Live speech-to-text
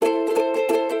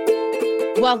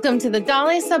Welcome to the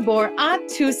Dale Sabor a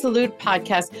Tu Salud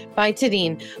podcast by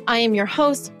Tadine. I am your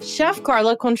host, Chef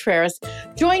Carla Contreras.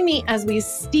 Join me as we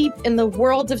steep in the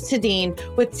world of Tadine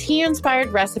with tea-inspired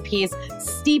recipes,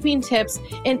 steeping tips,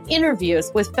 and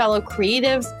interviews with fellow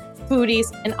creatives,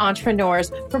 foodies, and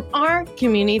entrepreneurs from our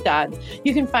comunidad.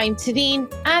 You can find Tadine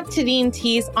at Tadine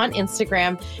Teas on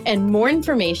Instagram and more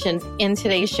information in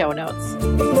today's show notes.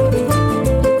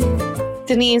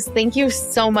 Denise, thank you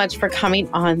so much for coming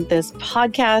on this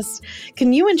podcast.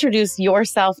 Can you introduce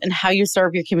yourself and how you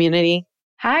serve your community?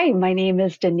 Hi, my name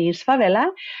is Denise Favela,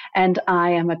 and I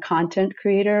am a content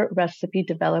creator, recipe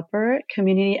developer,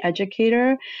 community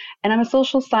educator, and I'm a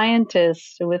social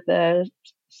scientist with a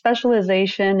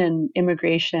specialization in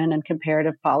immigration and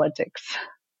comparative politics.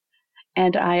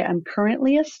 And I am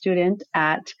currently a student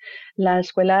at La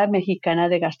Escuela Mexicana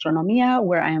de Gastronomía,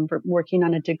 where I am working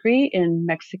on a degree in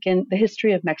the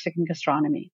history of Mexican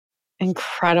gastronomy.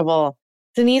 Incredible.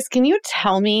 Denise, can you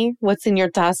tell me what's in your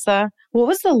taza? What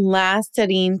was the last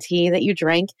Tadine tea that you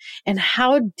drank, and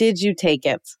how did you take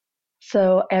it?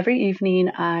 So every evening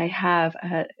I have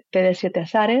a té de siete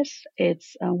azares.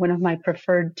 It's one of my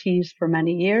preferred teas for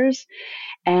many years.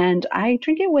 And I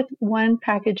drink it with one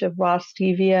package of raw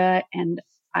stevia. And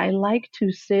I like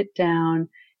to sit down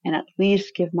and at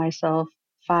least give myself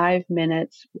 5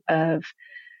 minutes of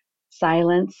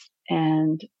silence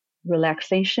and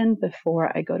relaxation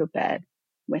before I go to bed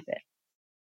with it.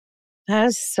 That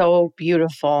is so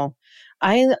beautiful.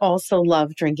 I also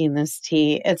love drinking this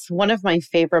tea. It's one of my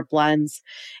favorite blends.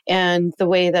 And the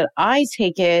way that I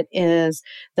take it is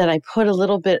that I put a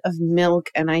little bit of milk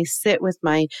and I sit with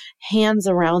my hands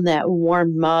around that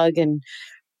warm mug and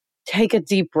take a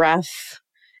deep breath.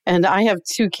 And I have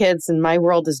 2 kids and my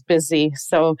world is busy.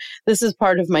 So this is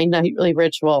part of my nightly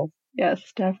ritual. Yes,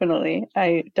 definitely.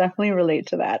 I definitely relate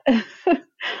to that.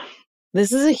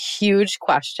 This is a huge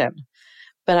question,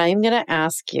 but I'm going to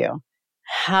ask you,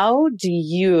 how do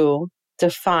you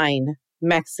define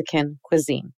Mexican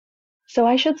cuisine? So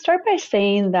I should start by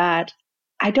saying that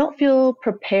I don't feel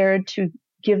prepared to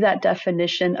give that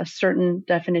definition, a certain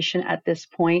definition at this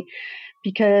point,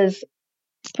 because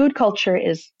food culture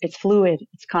it's fluid.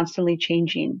 It's constantly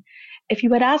changing. If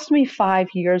you had asked me 5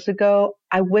 years ago,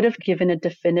 I would have given a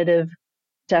definitive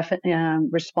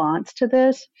response to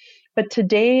this. But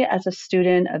today, as a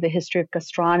student of the history of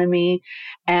gastronomy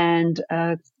and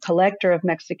a collector of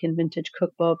Mexican vintage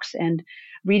cookbooks and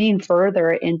reading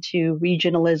further into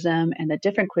regionalism and the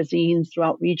different cuisines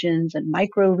throughout regions and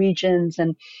micro regions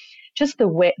and just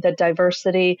the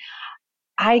diversity,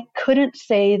 I couldn't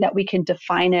say that we can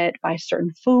define it by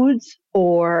certain foods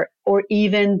or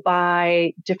even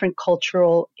by different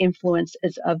cultural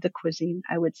influences of the cuisine.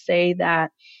 I would say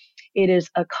that it is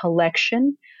a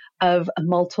collection of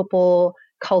multiple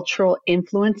cultural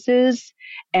influences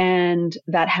and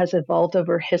that has evolved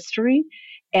over history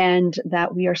and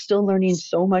that we are still learning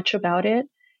so much about it.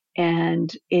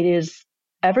 And it is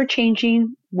ever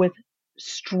changing with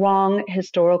strong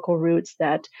historical roots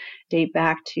that date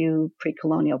back to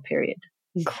pre-colonial period.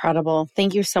 Incredible.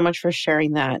 Thank you so much for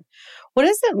sharing that. What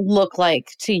does it look like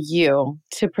to you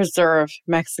to preserve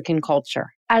Mexican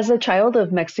culture? As a child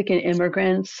of Mexican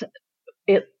immigrants,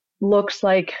 it looks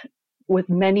like what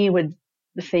many would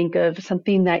think of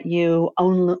something that you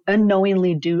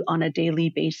unknowingly do on a daily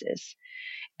basis.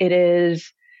 It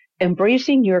is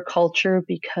embracing your culture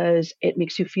because it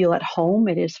makes you feel at home.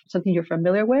 It is something you're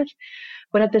familiar with.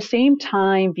 But at the same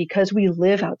time, because we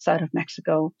live outside of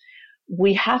Mexico,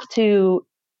 we have to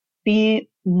be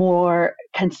more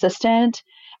consistent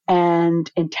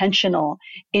and intentional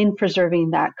in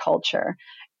preserving that culture.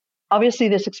 Obviously,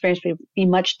 this experience may be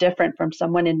much different from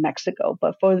someone in Mexico,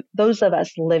 but for those of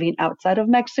us living outside of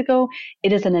Mexico,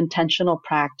 it is an intentional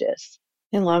practice.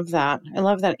 I love that. I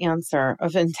love that answer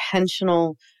of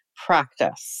intentional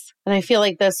practice. And I feel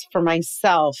like this for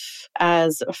myself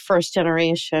as a first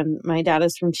generation, my dad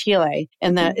is from Chile,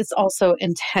 and that it's also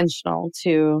intentional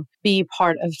to be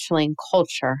part of Chilean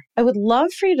culture. I would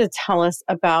love for you to tell us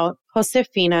about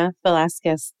Josefina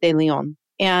Velázquez de León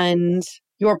and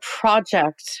your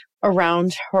project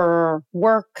around her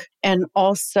work and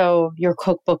also your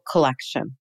cookbook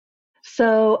collection.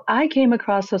 So I came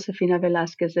across Josefina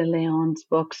Velázquez de León's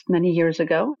books many years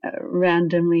ago.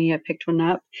 Randomly, I picked one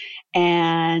up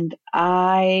and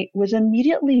I was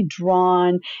immediately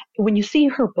drawn. When you see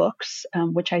her books,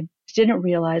 which I didn't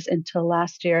realize until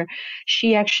last year,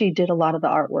 she actually did a lot of the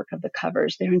artwork of the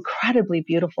covers. They're incredibly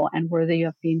beautiful and worthy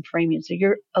of being framing. So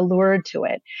you're allured to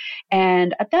it.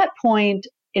 And at that point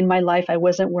in my life, I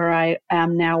wasn't where I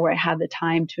am now, where I had the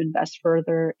time to invest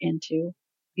further into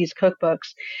these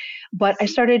cookbooks. But I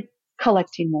started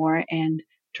collecting more and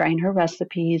trying her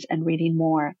recipes and reading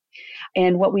more.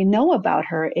 And what we know about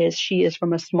her is she is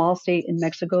from a small state in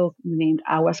Mexico named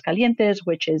Aguascalientes,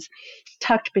 which is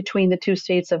tucked between the two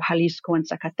states of Jalisco and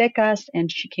Zacatecas.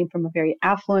 And she came from a very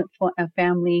affluent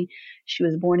family. She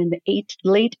was born in the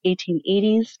late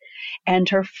 1880s, and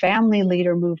her family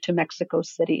later moved to Mexico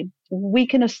City. We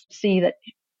can see that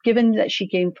given that she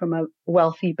came from a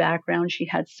wealthy background, she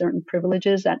had certain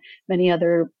privileges that many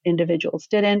other individuals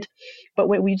didn't. But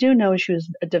what we do know is she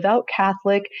was a devout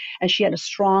Catholic, and she had a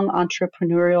strong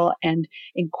entrepreneurial and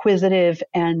inquisitive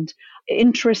and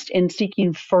interest in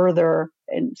seeking further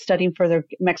and studying further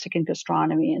Mexican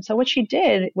gastronomy. And so what she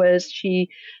did was she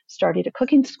started a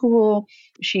cooking school.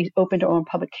 She opened her own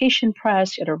publication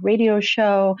press. She had a radio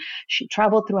show. She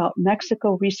traveled throughout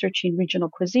Mexico researching regional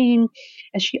cuisine.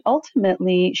 And she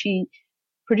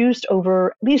produced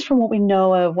over, at least from what we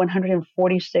know of,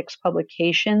 146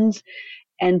 publications.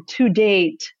 And to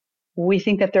date, we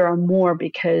think that there are more,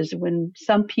 because when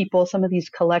some of these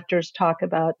collectors talk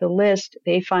about the list,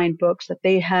 they find books that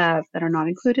they have that are not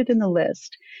included in the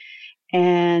list.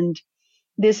 And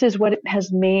this is what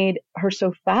has made her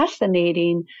so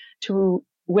fascinating to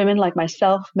women like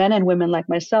myself, men and women like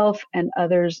myself, and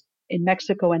others in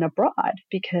Mexico and abroad,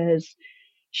 because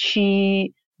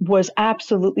she was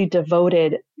absolutely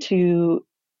devoted to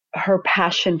her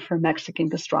passion for Mexican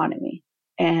gastronomy.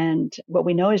 And what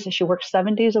we know is that she works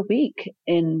 7 days a week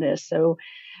in this. So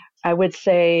I would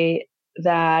say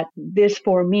that this,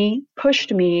 for me,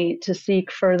 pushed me to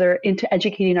seek further into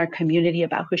educating our community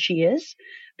about who she is.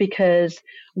 Because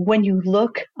when you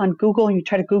look on Google and you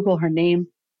try to Google her name,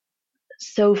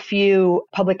 so few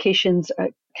publications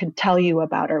can tell you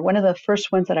about her. One of the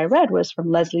first ones that I read was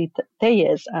from Leslie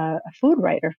Tellez, a food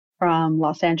writer from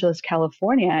Los Angeles,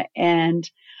 California. And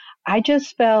I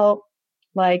just felt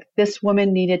like this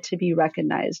woman needed to be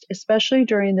recognized, especially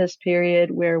during this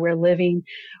period where we're living,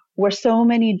 where so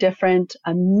many different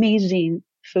amazing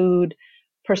food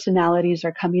personalities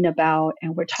are coming about,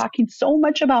 and we're talking so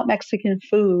much about Mexican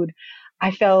food.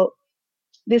 I felt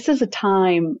this is a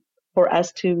time for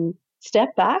us to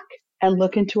step back and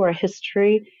look into our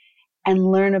history and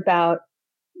learn about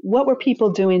what were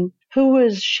people doing, who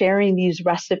was sharing these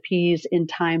recipes in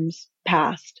times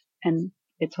past. And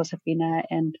it's Josefina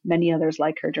and many others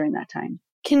like her during that time.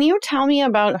 Can you tell me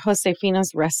about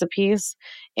Josefina's recipes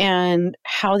and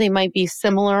how they might be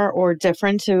similar or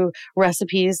different to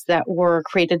recipes that were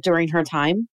created during her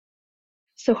time?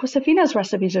 So Josefina's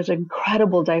recipes, there's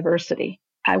incredible diversity.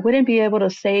 I wouldn't be able to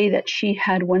say that she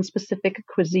had one specific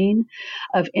cuisine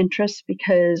of interest,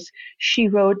 because she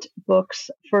wrote books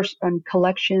first on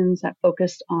collections that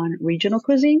focused on regional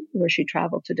cuisine, where she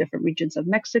traveled to different regions of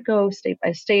Mexico, state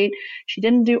by state. She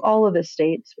didn't do all of the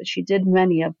states, but she did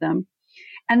many of them.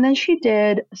 And then she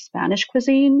did Spanish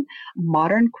cuisine,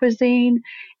 modern cuisine,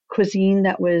 cuisine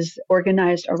that was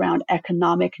organized around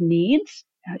economic needs.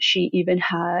 She even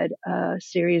had a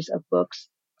series of books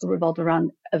revolved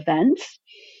around events.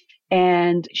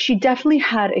 And she definitely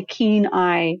had a keen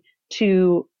eye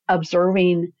to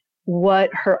observing what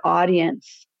her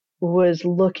audience was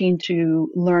looking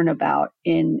to learn about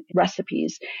in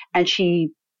recipes. And she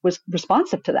was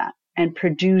responsive to that and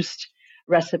produced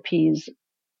recipes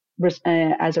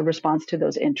as a response to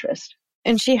those interests.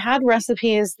 And she had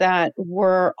recipes that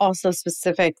were also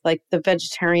specific, like the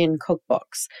vegetarian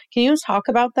cookbooks. Can you talk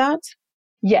about that?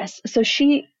 Yes. So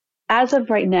as of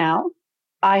right now,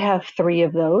 I have 3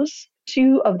 of those.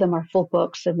 2 of them are full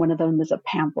books, and one of them is a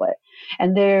pamphlet.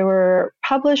 And they were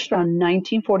published around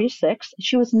 1946.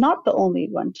 She was not the only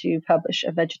one to publish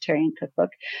a vegetarian cookbook.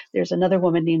 There's another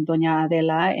woman named Doña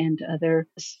Adela and other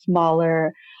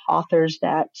smaller authors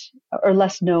or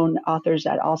less known authors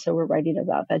that also were writing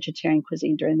about vegetarian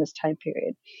cuisine during this time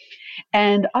period.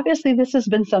 And obviously, this has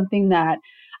been something that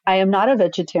I am not a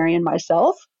vegetarian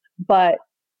myself, but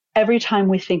every time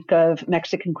we think of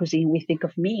Mexican cuisine, we think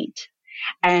of meat.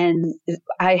 And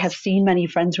I have seen many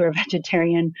friends who are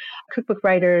vegetarian cookbook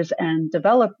writers and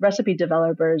recipe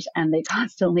developers, and they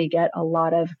constantly get a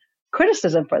lot of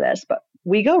criticism for this. But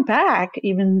we go back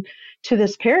even to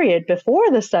this period before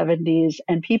the 70s,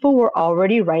 and people were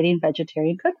already writing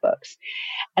vegetarian cookbooks.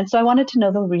 And so I wanted to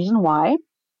know the reason why.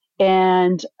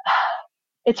 And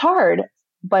it's hard,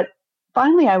 but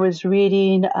finally, I was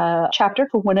reading a chapter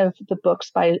for one of the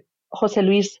books by José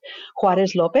Luis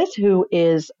Juárez López, who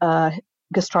is a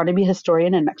gastronomy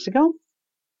historian in Mexico.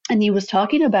 And he was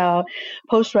talking about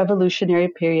post-revolutionary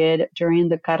period during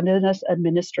the Cárdenas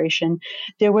administration.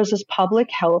 There was this public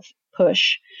health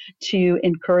push to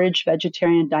encourage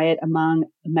vegetarian diet among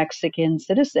Mexican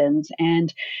citizens.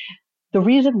 And The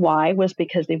reason why was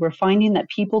because they were finding that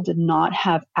people did not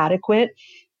have adequate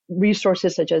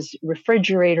resources such as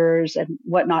refrigerators and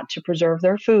whatnot to preserve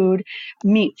their food,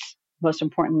 meats, most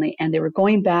importantly, and they were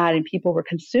going bad and people were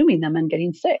consuming them and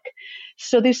getting sick.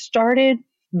 So they started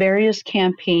various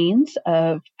campaigns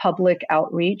of public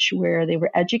outreach where they were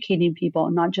educating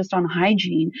people not just on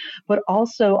hygiene, but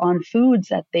also on foods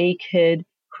that they could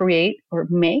create or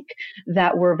make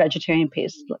that were vegetarian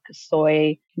based, like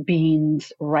soy,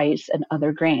 beans, rice, and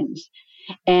other grains.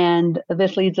 And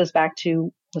this leads us back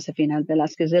to Josefina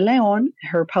Velázquez de León,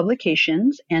 her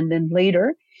publications, and then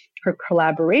later her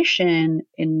collaboration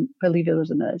in, I believe it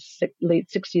was in the late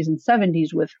 60s and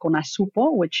 70s with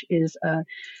CONASUPO, which is a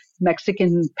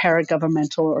Mexican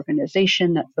paragovernmental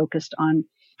organization that focused on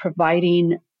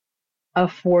providing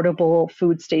affordable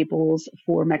food staples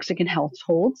for Mexican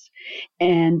households.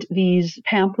 And these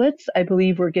pamphlets, I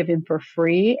believe, were given for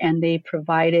free, and they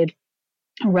provided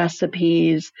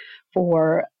recipes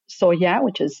for soya,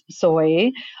 which is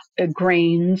soy,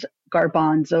 grains,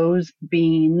 garbanzos,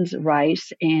 beans,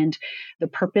 rice, and the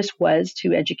purpose was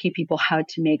to educate people how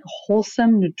to make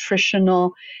wholesome,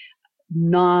 nutritional,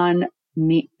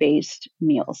 non-meat-based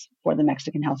meals for the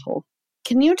Mexican household.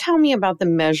 Can you tell me about the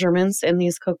measurements in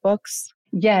these cookbooks?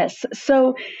 Yes.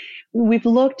 So we've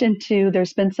looked into,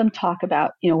 there's been some talk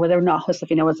about, whether or not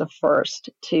Josefina was the first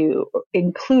to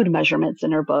include measurements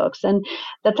in her books. And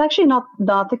that's actually not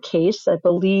the case. I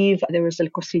believe there was El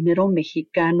Cocinero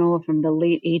Mexicano from the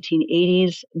late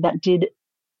 1880s that did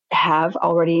have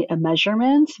already a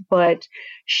measurement, but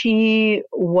she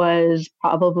was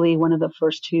probably one of the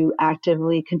first to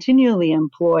actively, continually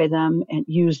employ them and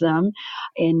use them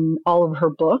in all of her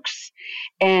books.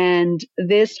 And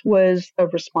this was a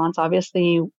response,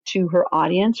 obviously, to her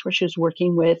audience, where she was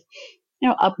working with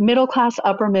middle class,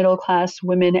 upper middle class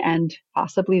women and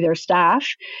possibly their staff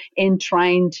in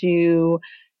trying to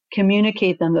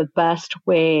communicate them the best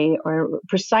way or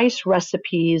precise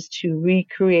recipes to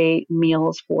recreate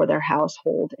meals for their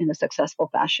household in a successful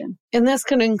fashion. And this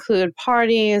could include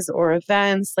parties or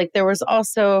events. Like there was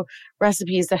also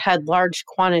recipes that had large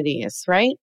quantities,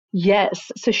 right?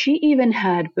 Yes. So she even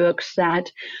had books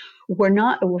that were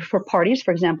not for parties.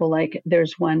 For example, like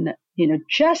there's one,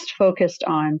 just focused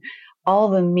on all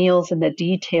the meals and the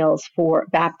details for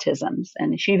baptisms.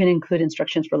 And she even included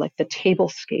instructions for like the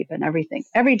tablescape and everything,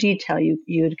 every detail you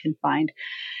can find.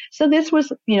 So this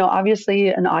was, obviously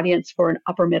an audience for an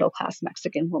upper middle class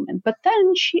Mexican woman. But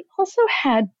then she also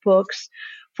had books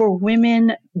for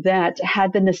women that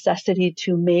had the necessity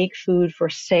to make food for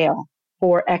sale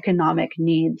for economic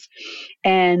needs.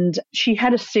 And she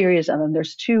had a series of them.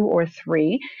 There's 2 or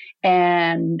 3.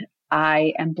 And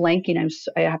I am blanking.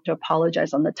 I have to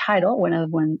apologize on the title,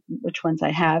 which ones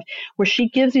I have, where she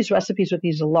gives these recipes with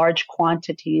these large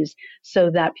quantities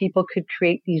so that people could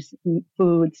create these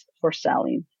foods for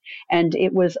selling. And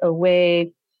it was a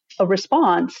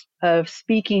response of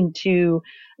speaking to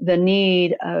the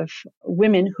need of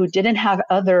women who didn't have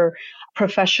other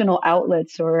professional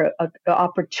outlets or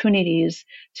opportunities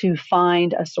to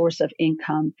find a source of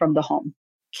income from the home.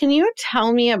 Can you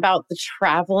tell me about the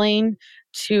traveling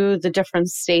to the different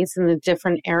states and the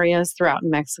different areas throughout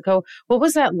Mexico? What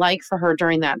was that like for her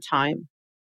during that time?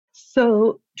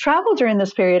 So travel during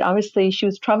this period, obviously she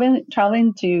was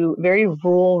traveling to very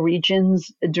rural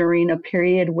regions during a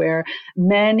period where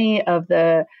many of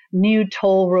the new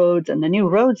toll roads and the new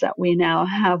roads that we now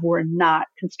have were not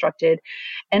constructed.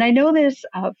 And I know this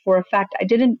for a fact. I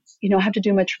didn't, have to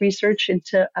do much research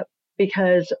into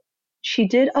because she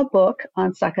did a book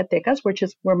on Zacatecas, which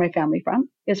is where my family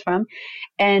is from.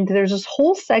 And there's this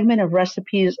whole segment of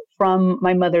recipes from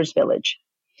my mother's village.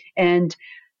 And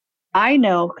I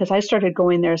know because I started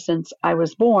going there since I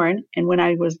was born. And when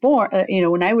I was born,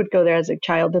 when I would go there as a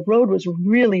child, the road was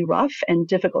really rough and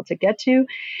difficult to get to.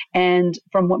 And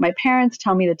from what my parents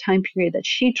tell me, the time period that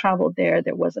she traveled there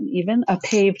wasn't even a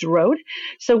paved road.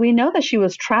 So we know that she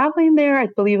was traveling there. I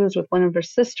believe it was with one of her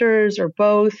sisters or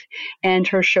both and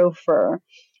her chauffeur.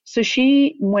 So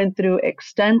she went through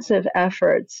extensive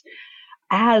efforts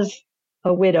as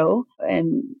a widow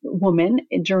and woman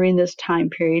during this time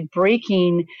period,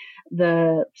 breaking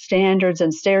the standards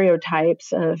and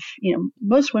stereotypes of,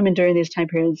 most women during these time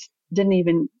periods didn't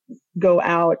even go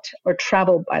out or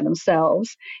travel by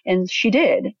themselves. And she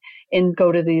did, and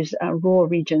go to these rural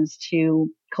regions to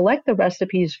collect the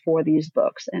recipes for these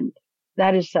books. And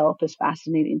that itself is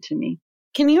fascinating to me.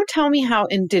 Can you tell me how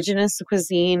indigenous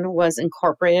cuisine was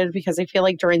incorporated? Because I feel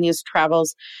like during these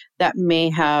travels that may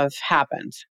have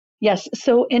happened. Yes.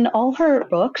 So in all her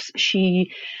books,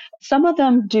 she Some of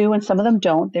them do and some of them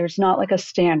don't. There's not like a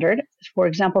standard. For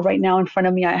example, right now in front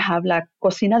of me, I have La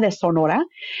Cocina de Sonora,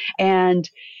 and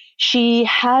she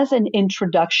has an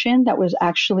introduction that was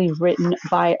actually written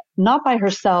by, not by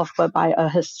herself, but by a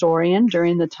historian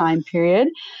during the time period.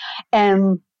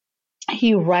 And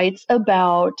he writes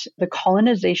about the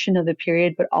colonization of the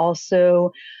period, but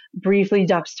also briefly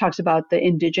talks about the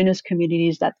indigenous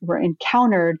communities that were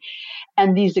encountered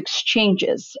and these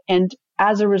exchanges. And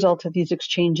as a result of these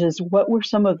exchanges, what were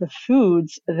some of the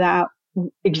foods that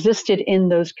existed in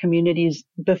those communities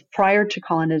prior to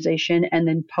colonization and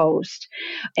then post?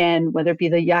 And whether it be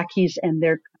the Yaquis and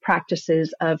their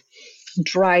practices of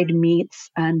dried meats,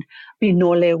 and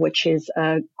pinole, which is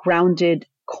grounded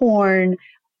corn,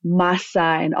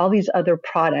 masa, and all these other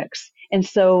products. And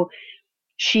so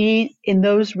she, in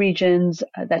those regions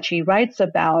that she writes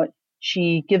about,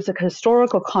 she gives a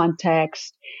historical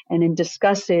context and then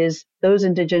discusses the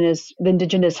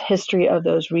indigenous history of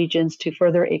those regions to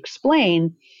further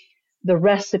explain the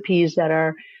recipes that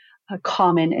are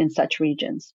common in such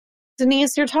regions.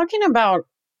 Denise, you're talking about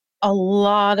a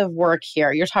lot of work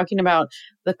here. You're talking about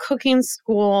the cooking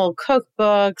school,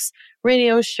 cookbooks,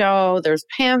 radio show, there's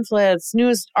pamphlets,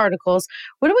 news articles.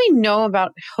 What do we know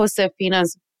about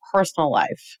Josefina's personal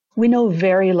life? We know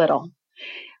very little.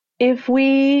 If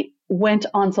we went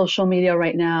on social media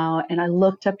right now and I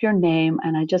looked up your name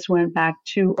and I just went back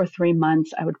 2 or 3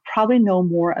 months, I would probably know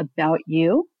more about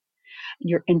you,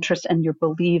 your interests and your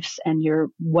beliefs and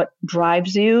what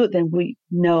drives you than we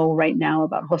know right now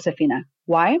about Josefina.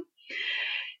 Why?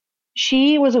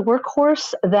 She was a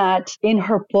workhorse that in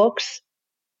her books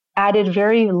added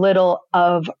very little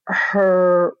of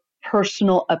her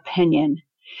personal opinion.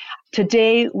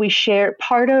 Today, we share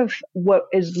part of what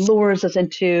lures us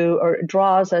into or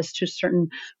draws us to certain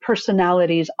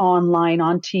personalities online,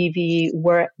 on TV,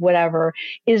 whatever,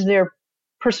 is their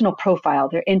personal profile,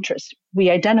 their interests. We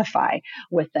identify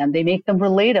with them. They make them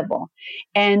relatable.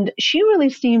 And she really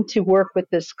seemed to work with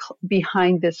this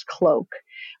behind this cloak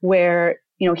where,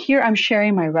 here I'm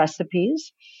sharing my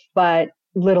recipes, but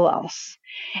little else.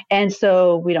 And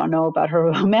so we don't know about her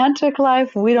romantic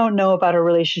life. We don't know about her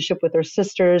relationship with her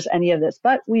sisters, any of this,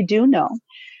 but we do know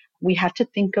we have to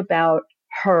think about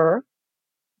her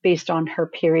based on her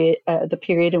period, the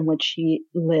period in which she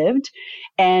lived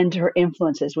and her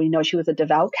influences. We know she was a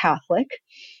devout Catholic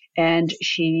and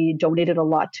she donated a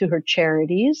lot to her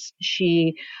charities.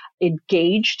 She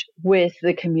engaged with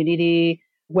the community,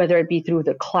 whether it be through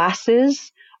the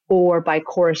classes or by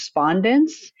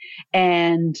correspondence.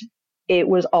 And it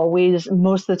was always,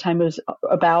 most of the time, it was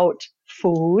about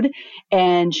food.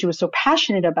 And she was so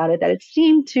passionate about it that it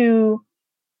seemed to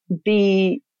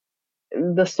be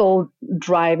the sole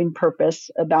driving purpose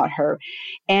about her.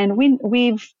 And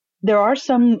there are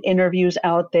some interviews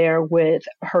out there with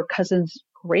her cousin's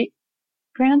great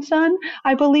grandson,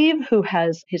 I believe, who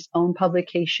has his own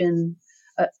publication,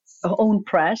 own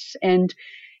press. And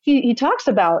he talks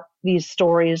about these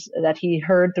stories that he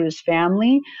heard through his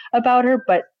family about her,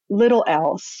 but little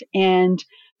else. And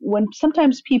when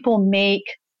sometimes people make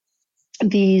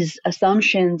these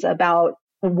assumptions about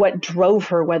what drove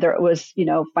her, whether it was,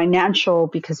 financial,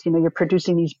 because, you're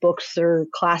producing these books or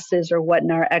classes or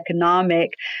whatnot,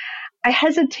 economic, I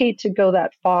hesitate to go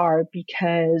that far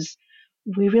because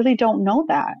we really don't know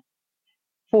that.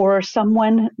 For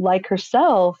someone like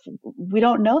herself, we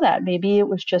don't know that. Maybe it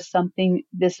was just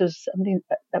this was something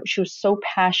that she was so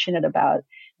passionate about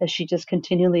that she just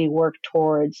continually worked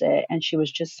towards it. And she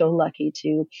was just so lucky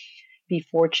to be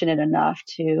fortunate enough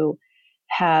to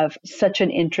have such an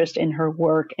interest in her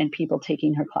work and people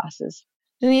taking her classes.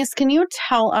 Denise, can you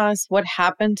tell us what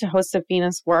happened to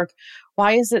Josefina's work?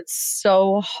 Why is it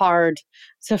so hard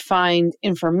to find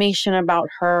information about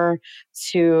her,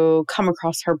 to come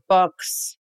across her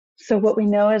books? So what we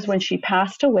know is when she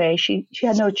passed away, she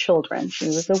had no children. She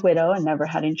was a widow and never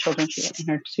had any children. And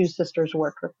her 2 sisters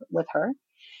worked with her.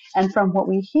 And from what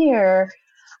we hear,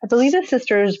 I believe the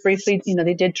sisters briefly,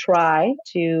 they did try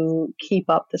to keep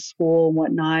up the school and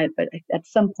whatnot, but at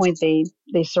some point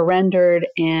they surrendered.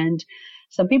 And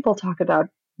some people talk about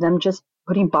them just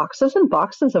putting boxes and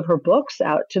boxes of her books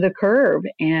out to the curb.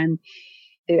 And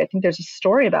I think there's a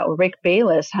story about Rick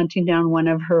Bayless hunting down one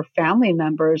of her family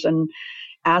members and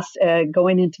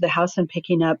going into the house and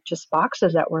picking up just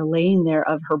boxes that were laying there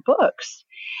of her books.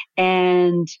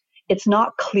 And It's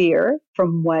not clear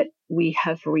from what we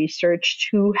have researched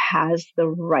who has the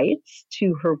rights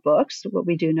to her books. What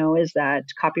we do know is that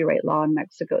copyright law in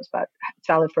Mexico is it's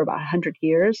valid for about 100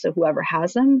 years. So whoever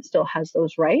has them still has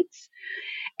those rights.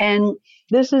 And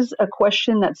this is a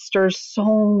question that stirs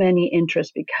so many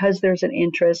interests because there's an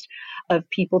interest of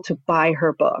people to buy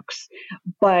her books.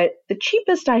 But the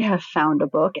cheapest I have found a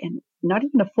book, and not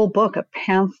even a full book, a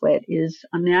pamphlet, is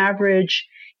on average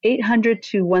 800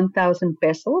 to 1,000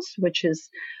 pesos, which is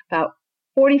about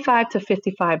 $45 to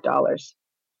 $55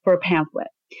 for a pamphlet.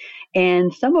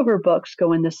 And some of her books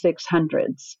go in the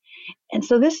 600s. And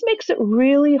so this makes it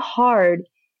really hard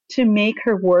to make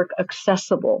her work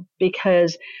accessible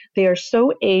because they are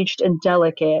so aged and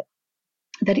delicate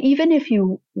that even if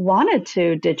you wanted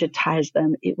to digitize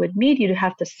them, it would mean you'd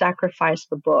have to sacrifice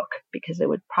the book because it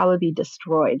would probably be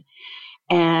destroyed.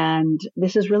 And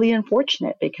this is really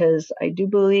unfortunate because I do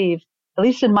believe, at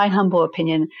least in my humble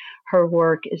opinion, her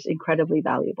work is incredibly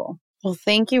valuable. Well,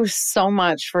 thank you so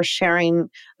much for sharing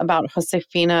about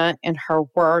Josefina and her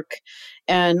work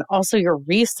and also your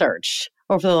research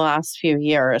over the last few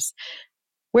years.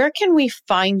 Where can we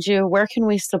find you? Where can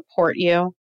we support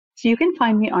you? So you can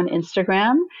find me on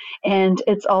Instagram, and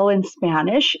it's all in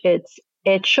Spanish. It's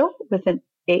hecho with an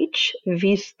H,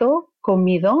 visto,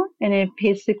 comido, and it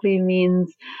basically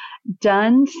means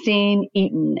done, seen,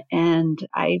 eaten. And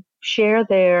I share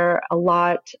there a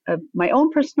lot of my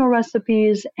own personal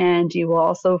recipes, and you will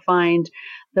also find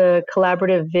the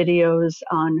collaborative videos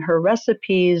on her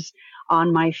recipes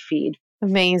on my feed.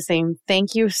 Amazing.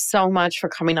 Thank you so much for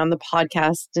coming on the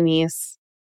podcast, Denise.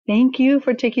 Thank you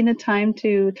for taking the time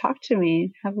to talk to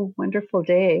me. Have a wonderful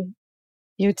day.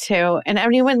 You too. And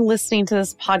anyone listening to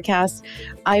this podcast,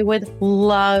 I would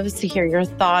love to hear your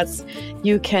thoughts.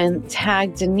 You can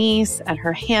tag Denise at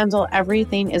her handle.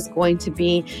 Everything is going to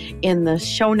be in the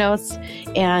show notes.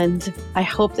 And I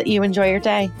hope that you enjoy your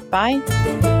day. Bye.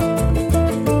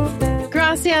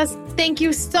 Gracias. Thank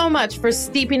you so much for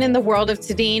steeping in the world of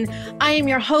Tadine. I am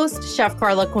your host, Chef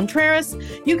Carla Contreras.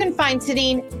 You can find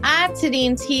Tadine at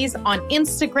Tadine Teas on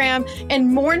Instagram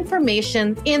and more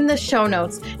information in the show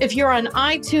notes. If you're on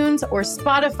iTunes or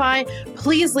Spotify,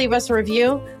 please leave us a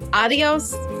review.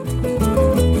 Adios.